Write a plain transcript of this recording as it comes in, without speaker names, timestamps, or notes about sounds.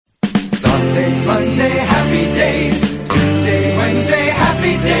Sunday, Monday, happy days. Tuesday, Wednesday,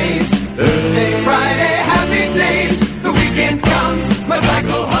 happy days. Thursday, Friday, happy days. The weekend comes, my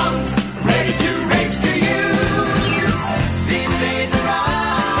cycle hums, ready to race to you. These days are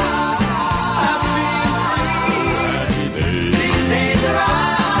all free. These days are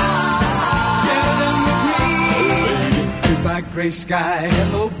all, share them with me. Goodbye, gray sky,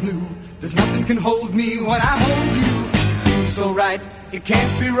 hello, blue. There's nothing can hold me when I hold you. It feels so right, it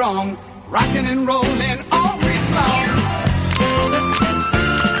can't be wrong. Rocking and rolling all week long.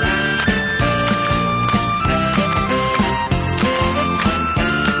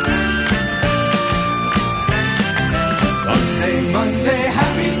 Sunday, Monday,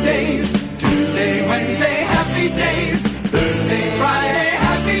 happy days. Tuesday, Wednesday, happy days. Thursday, Friday,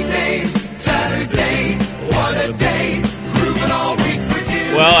 happy days. Saturday, what a day. Grooving all week with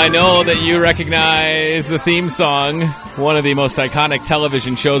you. Well, I know that you recognize the theme song, one of the most iconic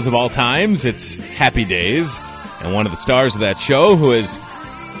television shows of all times. It's Happy Days. And one of the stars of that show, who has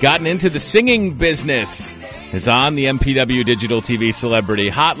gotten into the singing business, is on the MPW Digital TV Celebrity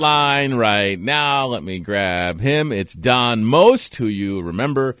Hotline right now. Let me grab him. It's Don Most, who you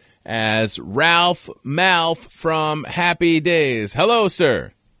remember as Ralph Malph from Happy Days. Hello,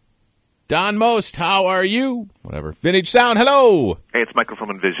 sir. Don Most, how are you? Whatever. Vintage Sound, hello. Hey, it's Michael from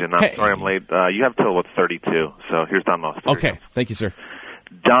Envision. I'm sorry I'm late. You have till, 32, so here's Don Most. Okay, thank you, sir.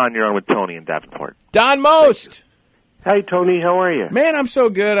 Don, you're on with Tony in Davenport. Don Most. Hi, Tony. How are you? Man, I'm so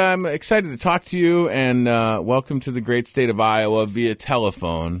good. I'm excited to talk to you, and welcome to the great state of Iowa via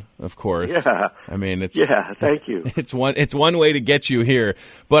telephone, of course. Yeah. I mean, it's thank you. It's one way to get you here,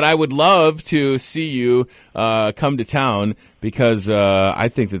 but I would love to see you come to town because I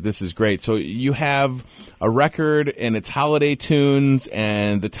think that this is great. So you have a record, and it's holiday tunes,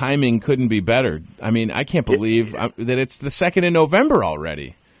 and the timing couldn't be better. I mean, I can't believe that it's the 2nd of November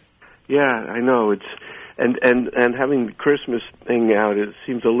already. Yeah, I know. It's and having the Christmas thing out, it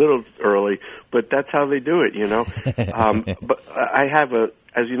seems a little early, but that's how they do it, you know. But I have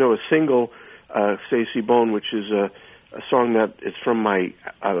as you know, a single, Stacey Bone, which is a song that is from my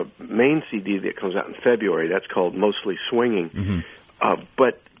main CD that comes out in February. That's called Mostly Swinging. Mm-hmm.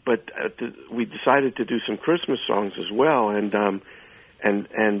 But we decided to do some Christmas songs as well, and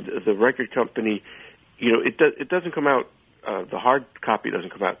the record company, you know, it doesn't come out. The hard copy doesn't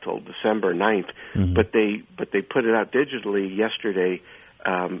come out till December 9th, mm-hmm. but they put it out digitally yesterday.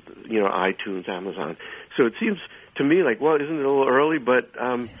 You know, iTunes, Amazon. So it seems to me like, well, isn't it a little early? But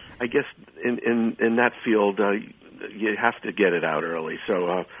I guess in that field, you have to get it out early.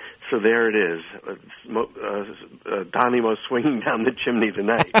 So there it is, Donnie Mo swinging down the chimney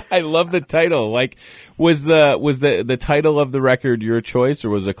tonight. I love the title. Like, was the title of the record your choice,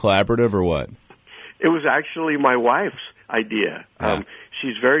 or was it collaborative, or what? It was actually my wife's idea. Yeah.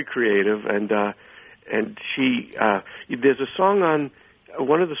 She's very creative, and she there's a song on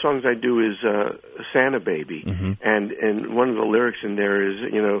one of the songs I do is Santa Baby, mm-hmm. and one of the lyrics in there is,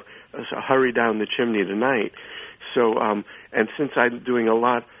 you know, hurry down the chimney tonight. So and since I'm doing a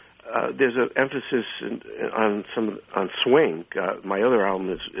lot, there's an emphasis on swing. My other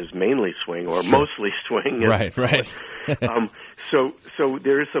album is mainly swing, or sure. mostly swing. Right. So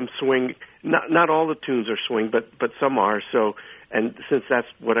there is some swing. Not all the tunes are swing, but some are. So, and since that's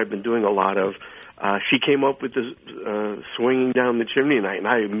what I've been doing a lot of, she came up with this swinging down the chimney night, and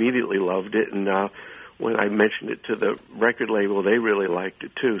I immediately loved it. And when I mentioned it to the record label, they really liked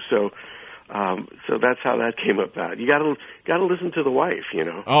it too. So that's how that came about. You gotta listen to the wife, you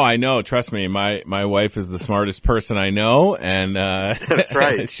know. Oh, I know. Trust me, my wife is the smartest person I know, and that's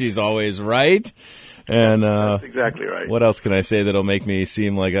right. She's always right. And that's exactly right. What else can I say that'll make me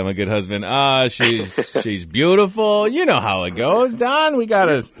seem like I'm a good husband? She's beautiful. You know how it goes, Don. We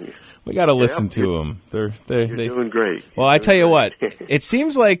gotta listen to them. They're doing great. Well, I tell you what, it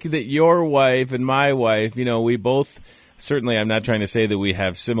seems like that your wife and my wife, you know, we both. Certainly, I'm not trying to say that we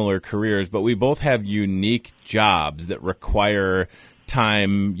have similar careers, but we both have unique jobs that require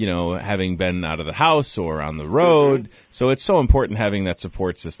time, you know, having been out of the house or on the road. Mm-hmm. So it's so important having that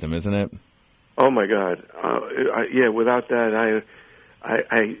support system, isn't it? Oh my God! Yeah, without that,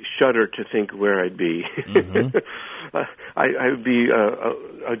 I shudder to think where I'd be. Mm-hmm. I would be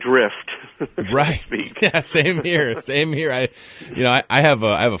adrift. Right. Yeah. Same here. I have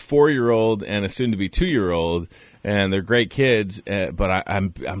a 4-year-old and a soon-to-be 2-year-old, and they're great kids. But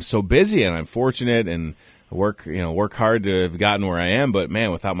I'm so busy, and I'm fortunate, and work hard to have gotten where I am. But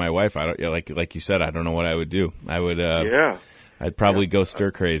man, without my wife, I don't. You know, like you said, I don't know what I would do. I would. I'd probably go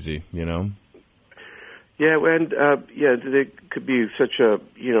stir crazy. You know. Yeah, and they could be such a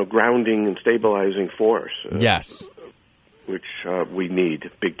grounding and stabilizing force. Yes. which we need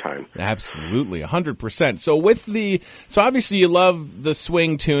big time. Absolutely, 100%. So obviously you love the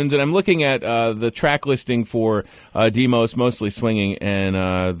swing tunes, and I'm looking at the track listing for Demos, mostly swinging,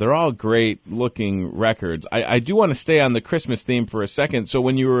 and they're all great looking records. I do want to stay on the Christmas theme for a second. So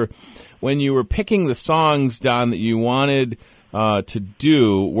when you were picking the songs, Don, that you wanted to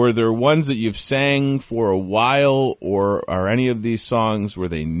do, were there ones that you've sang for a while, or are any of these songs, were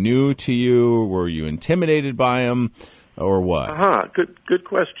they new to you? Were you intimidated by them, or what? Good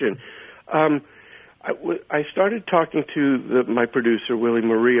question. I started talking to my producer, Willie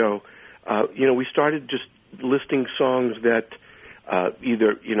Murillo. We started just listing songs that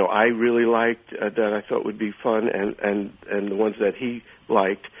either I really liked, that I thought would be fun, and the ones that he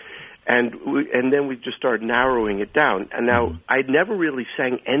liked. And then we just started narrowing it down. And now, I'd never really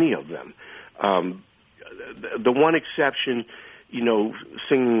sang any of them. The one exception,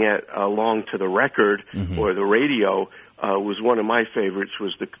 singing along to the record or the radio was one of my favorites,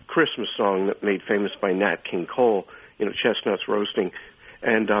 was the Christmas song that made famous by Nat King Cole, Chestnuts Roasting.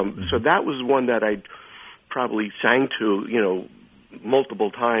 And so that was one that I probably sang to,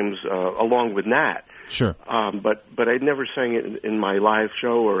 multiple times along with Nat. Sure. But I never sang it in my live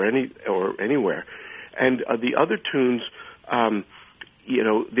show or anywhere. And the other tunes,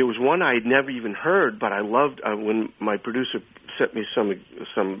 there was one I had never even heard, but I loved when my producer sent me some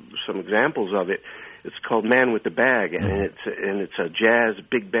examples of it. It's called "Man with the Bag," and it's a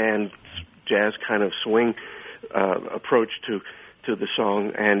big band jazz kind of swing approach to the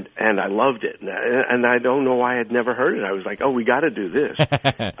song, and I loved it, and I don't know why I'd never heard it. I was like, we got to do this.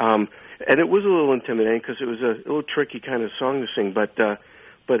 And it was a little intimidating because it was a little tricky kind of song to sing, but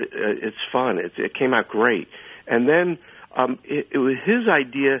it's fun. It came out great. And then it was his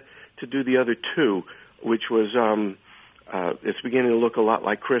idea to do the other two, which was it's beginning to look a lot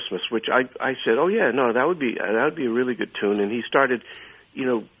like Christmas. Which I said, that would be a really good tune. And he started,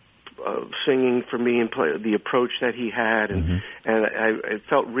 singing for me and play the approach that he had, and it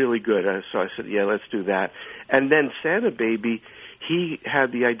felt really good. So I said, let's do that. And then Santa Baby, he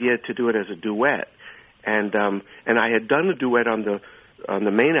had the idea to do it as a duet, and I had done a duet on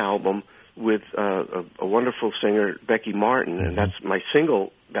the main album with a wonderful singer, Becky Martin, and that's my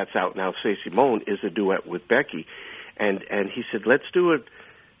single that's out now. "Say Simone" is a duet with Becky, and he said, let's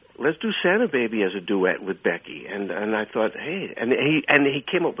do Santa Baby as a duet with Becky, and I thought, hey, and he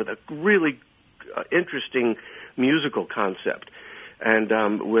came up with a really interesting musical concept, and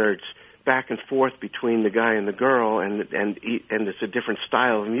where it's back and forth between the guy and the girl, and it's a different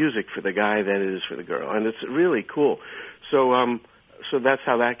style of music for the guy than it is for the girl, and it's really cool. So that's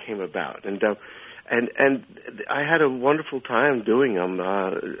how that came about, and I had a wonderful time doing them.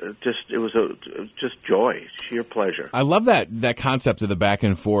 It was just joy, sheer pleasure. I love that concept of the back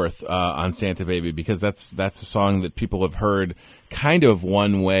and forth on Santa Baby, because that's a song that people have heard kind of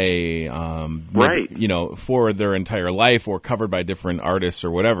one way, right? For their entire life, or covered by different artists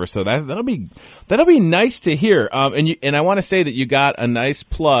or whatever. So that'll be nice to hear. And I want to say that you got a nice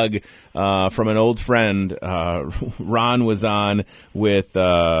plug from an old friend. Ron was on with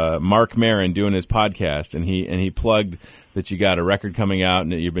Mark Maron doing his podcast, and he plugged that you got a record coming out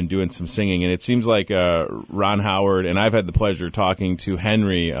and that you've been doing some singing. And it seems like Ron Howard, and I've had the pleasure of talking to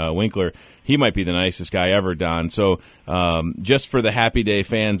Henry Winkler. He might be the nicest guy ever, Don. So just for the Happy Day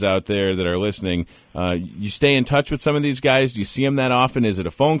fans out there that are listening, you stay in touch with some of these guys? Do you see them that often? Is it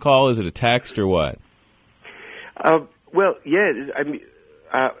a phone call? Is it a text, or what? Well, yeah. I mean,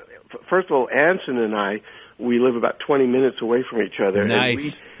 first of all, Anson and I, we live about 20 minutes away from each other.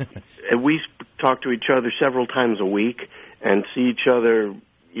 Nice. And we talk to each other several times a week and see each other,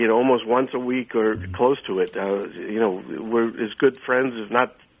 almost once a week or close to it. We're as good friends, if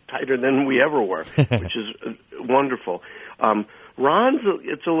not tighter than we ever were, which is wonderful. Ron's,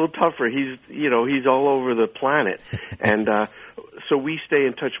 it's a little tougher. He's all over the planet. And so we stay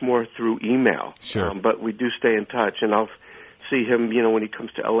in touch more through email. Sure. But we do stay in touch, and I'll see him, when he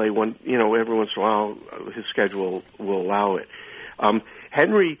comes to L.A. Every once in a while, his schedule will allow it.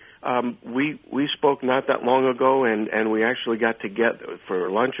 Henry, we spoke not that long ago, and we actually got together for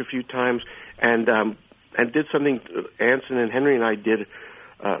lunch a few times, and did something. Anson and Henry and I did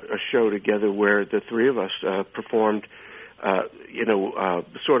a show together where the three of us performed,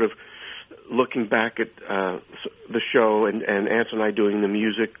 sort of looking back at the show, and Anson and I doing the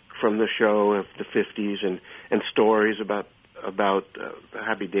music from the show of the 50s and stories about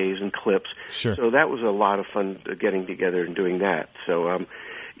Happy Days and clips. Sure. So that was a lot of fun getting together and doing that. So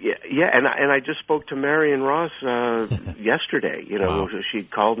yeah, and I just spoke to Marion Ross yesterday. Wow. She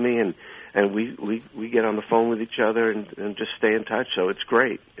called me, and we get on the phone with each other and just stay in touch. So it's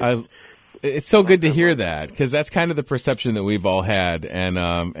great. It's so good to hear that, because that's kind of the perception that we've all had, and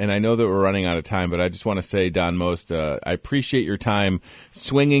I know that we're running out of time, but I just want to say, Don Most, I appreciate your time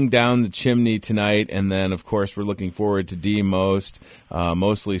swinging down the chimney tonight, and then, of course, we're looking forward to D Most,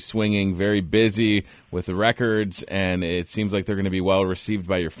 mostly swinging, very busy with the records, and it seems like they're going to be well received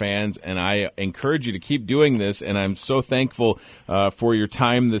by your fans, and I encourage you to keep doing this, and I'm so thankful for your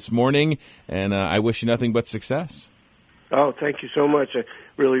time this morning, and I wish you nothing but success. Oh, thank you so much. I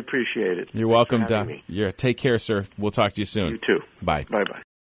really appreciate it. You're welcome, Don. Yeah, take care, sir. We'll talk to you soon. You too. Bye. Bye-bye.